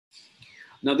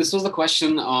Now, this was the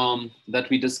question that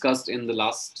we discussed in the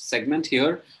last segment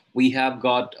here. We have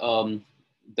got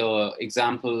the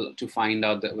example to find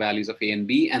out the values of A and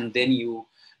B, and then you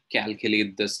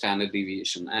calculate the standard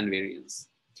deviation and variance.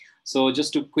 So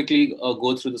just to quickly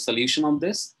go through the solution of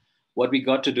this, what we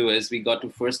got to do is we got to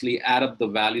firstly add up the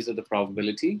values of the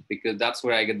probability, because that's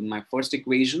where I get my first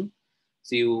equation.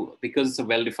 So because it's a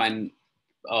well-defined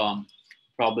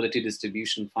probability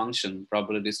distribution function,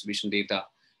 probability distribution data,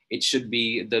 it should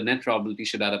be, the net probability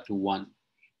should add up to 1.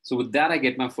 So with that, I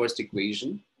get my first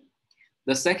equation.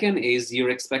 The second is your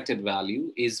expected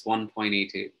value is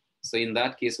 1.88. So in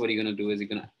that case, what you're going to do is you're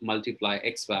going to multiply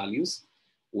x values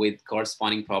with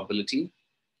corresponding probability.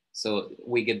 So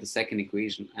we get the second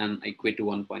equation and equate to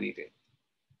 1.88.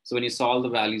 So when you solve the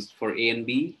values for A and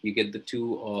B, you get the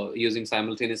two using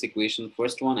simultaneous equation,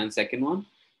 first one and second one.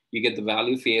 You get the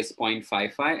value of A is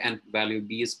 0.55 and value of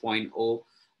B is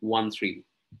 0.013.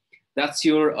 That's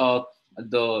your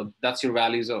that's your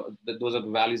values. Those are the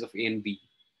values of A and B.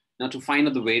 Now to find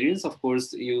out the variance, of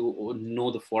course, you know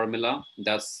the formula.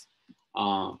 That's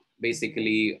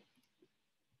basically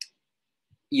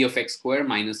E of x square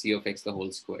minus E of x the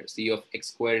whole square. So E of x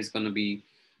square is going to be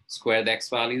square the x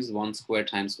values, 1 square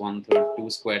times 1/3, 2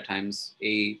 square times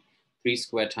A, 3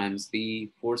 square times B,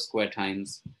 4 square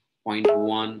times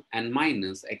 0.1, and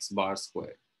minus x bar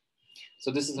square. So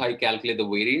this is how you calculate the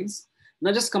variance.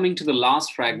 Now just coming to the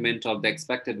last fragment of the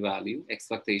expected value,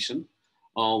 expectation,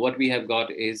 what we have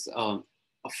got is a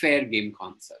fair game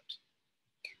concept.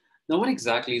 Now what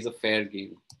exactly is a fair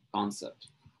game concept?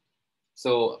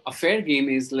 So a fair game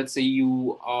is, let's say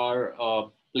you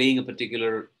are playing a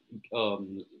particular,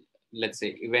 let's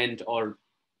say, event or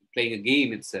playing a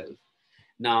game itself.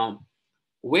 Now,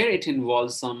 where it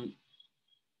involves some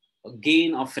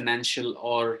gain of financial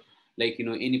or like,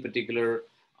 any particular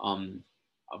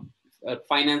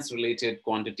finance related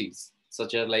quantities,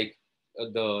 such as like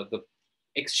the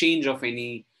exchange of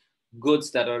any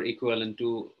goods that are equivalent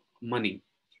to money.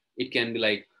 It can be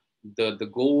like the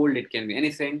gold, it can be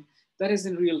anything that is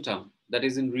in real term, that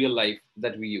is in real life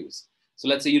that we use. So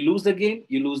let's say you lose the game,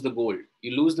 you lose the gold.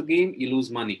 You lose the game, you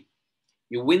lose money.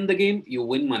 You win the game, you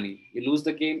win money. You lose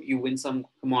the game, you win some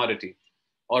commodity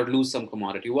or lose some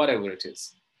commodity, whatever it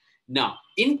is. Now,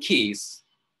 in case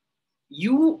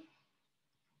you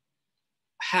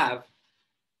have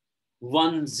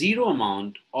won zero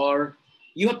amount, or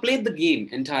you have played the game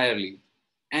entirely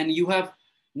and you have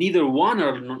neither won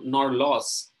nor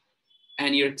lost,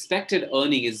 and your expected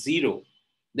earning is zero,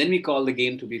 then we call the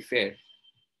game to be fair.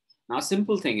 Now, a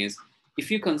simple thing is, if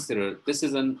you consider this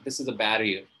is a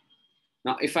barrier.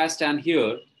 Now, if I stand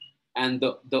here and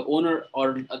the owner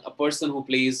or a person who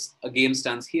plays a game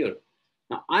stands here,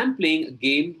 now I'm playing a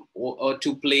game or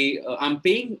to play, I'm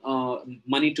paying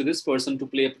money to this person to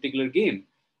play a particular game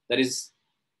that is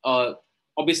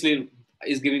obviously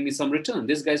is giving me some return.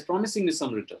 This guy is promising me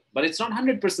some return, but it's not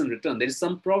 100% return. There is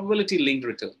some probability linked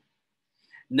return.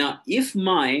 Now, if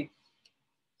my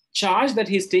charge that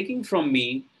he's taking from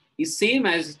me is same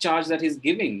as the charge that he's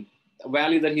giving, the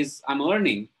value that I'm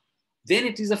earning, then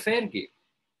it is a fair game.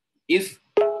 If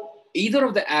either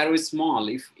of the arrow is small,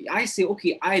 if I say,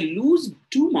 okay, I lose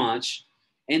too much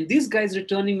and this guy is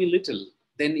returning me little,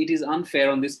 then it is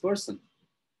unfair on this person.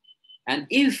 And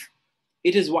if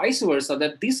it is vice versa,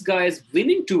 that this guy is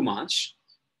winning too much,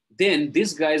 then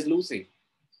this guy is losing.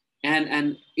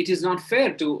 And it is not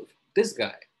fair to this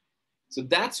guy. So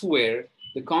that's where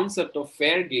the concept of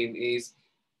fair game is,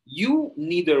 you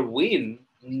neither win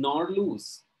nor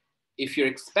lose. If your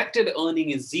expected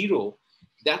earning is zero,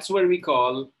 that's where we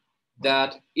call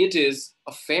that it is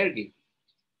a fair game.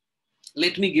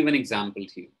 Let me give an example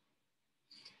to you.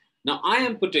 Now I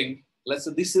am putting, let's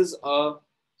say this is a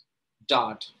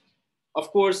dart.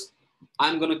 Of course,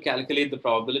 I'm going to calculate the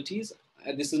probabilities.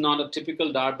 This is not a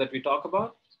typical dart that we talk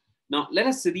about. Now, let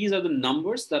us say these are the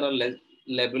numbers that are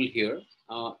labeled here.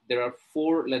 There are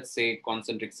 4, let's say,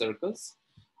 concentric circles.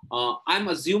 I'm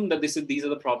assuming that these are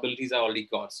the probabilities I already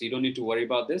got. So you don't need to worry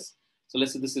about this. So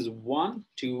let's say this is 1,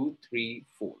 2, 3,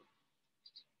 4.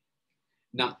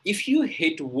 Now, if you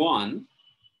hit 1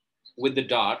 with the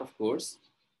dart, of course,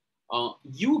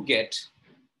 you get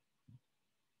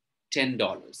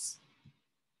 $10.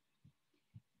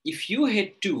 If you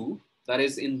hit 2, that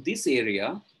is in this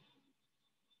area,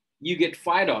 you get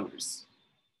 $5.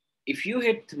 If you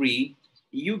hit 3,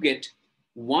 you get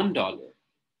 $1.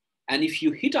 And if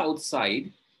you hit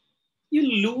outside, you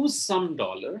lose some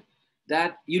dollar,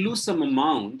 that you lose some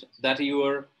amount that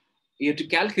you have to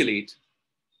calculate.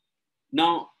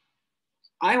 Now,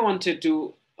 I wanted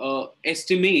to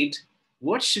estimate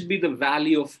what should be the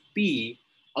value of P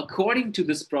according to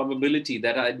this probability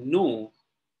that I know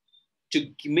to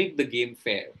make the game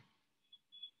fair.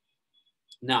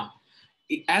 Now,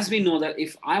 as we know that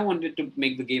if I wanted to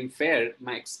make the game fair,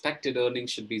 my expected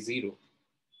earnings should be 0.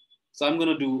 So I'm going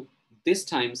to do this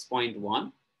times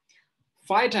 0.1,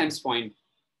 5 times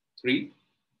 0.3,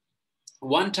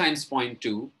 1 times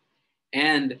 0.2,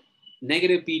 and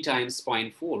negative p times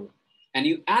 0.4. And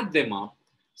you add them up.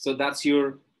 So that's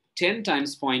your 10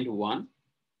 times 0.1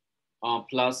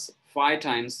 plus 5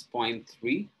 times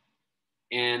 0.3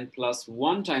 and plus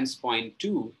 1 times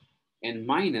 0.2 and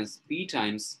minus p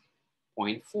times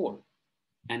 0.4.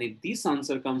 And if this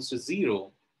answer comes to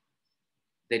 0,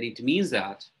 then it means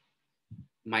that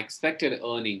my expected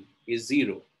earning is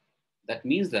 0. That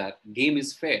means that game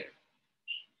is fair.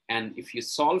 And if you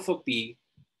solve for p,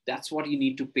 that's what you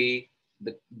need to pay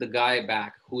the guy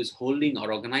back who is holding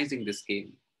or organizing this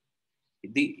game.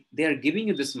 They are giving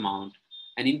you this amount,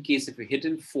 and in case if you hit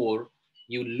in 4,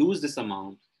 you lose this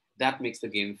amount. That makes the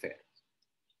game fair.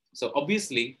 So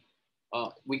obviously,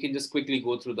 we can just quickly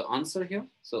go through the answer here.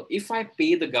 So if I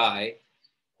pay the guy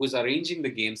who's arranging the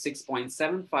game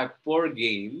 6.75 per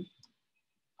game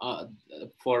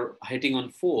for hitting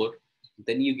on 4,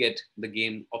 then you get the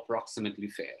game approximately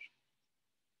fair.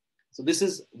 So this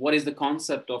is what is the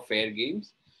concept of fair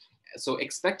games. So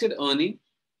expected earning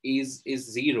is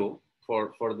 0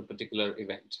 for the particular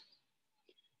event.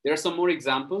 There are some more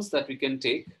examples that we can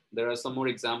take.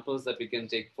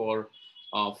 For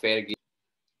fair game.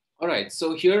 All right,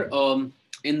 so here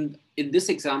in this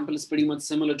example is pretty much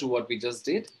similar to what we just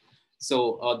did.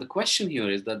 So the question here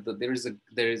is that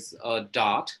there is a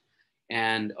dot,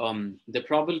 and the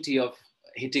probability of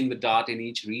hitting the dot in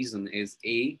each region is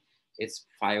A, it's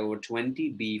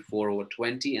 5/20, B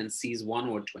 4/20, and C is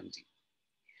 1/20.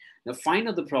 Now find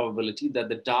out the probability that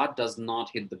the dot does not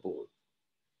hit the board.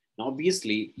 Now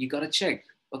obviously you got to check.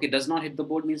 Okay, does not hit the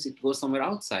board means it goes somewhere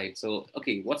outside. So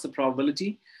okay, what's the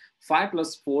probability? 5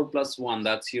 plus 4 plus 1,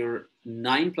 that's your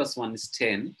 9 plus 1 is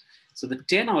 10. So the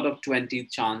 10 out of 20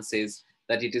 chances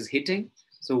that it is hitting.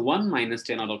 So 1 minus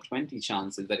 10 out of 20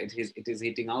 chances that it is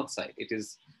hitting outside. It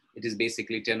is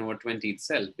basically 10/20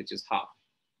 itself, which is half.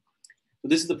 So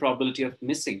this is the probability of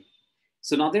missing.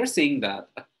 So now they're saying that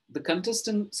the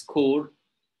contestant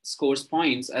scores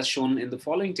points as shown in the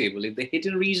following table. If they hit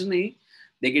in region A,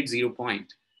 they get 0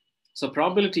 point. So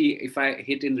probability if I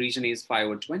hit in region A is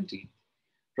 5/20.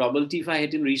 Probability if I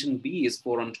hit in region B is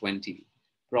 4/20.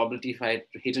 Probability if I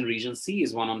hit in region C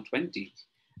is 1/20.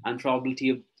 And probability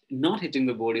of not hitting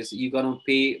the board is you're gonna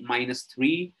pay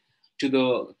 -3 to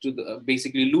the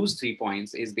basically lose 3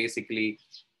 points is basically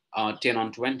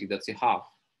 10/20. That's a half.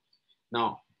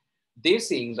 Now they're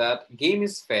saying that game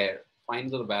is fair. Find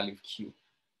the value of Q.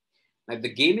 Now if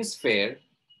the game is fair,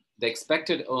 the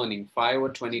expected earning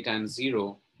 5/20 times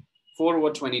 0,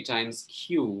 4/20 times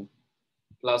Q,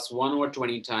 plus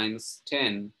 1/20 times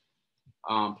 10,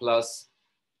 plus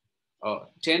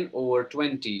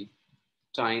 10/20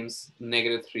 times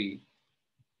 -3.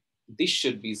 This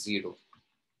should be 0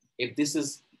 if this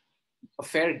is a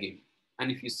fair game.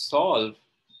 And if you solve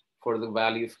for the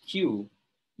value of Q,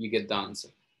 you get the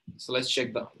answer. So let's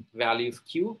check the value of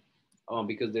Q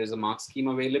because there's a mark scheme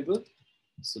available.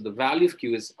 So the value of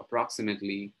Q is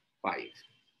approximately 5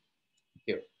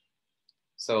 here.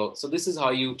 So this is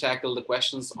how you tackle the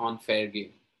questions on fair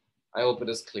game. I hope it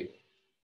is clear.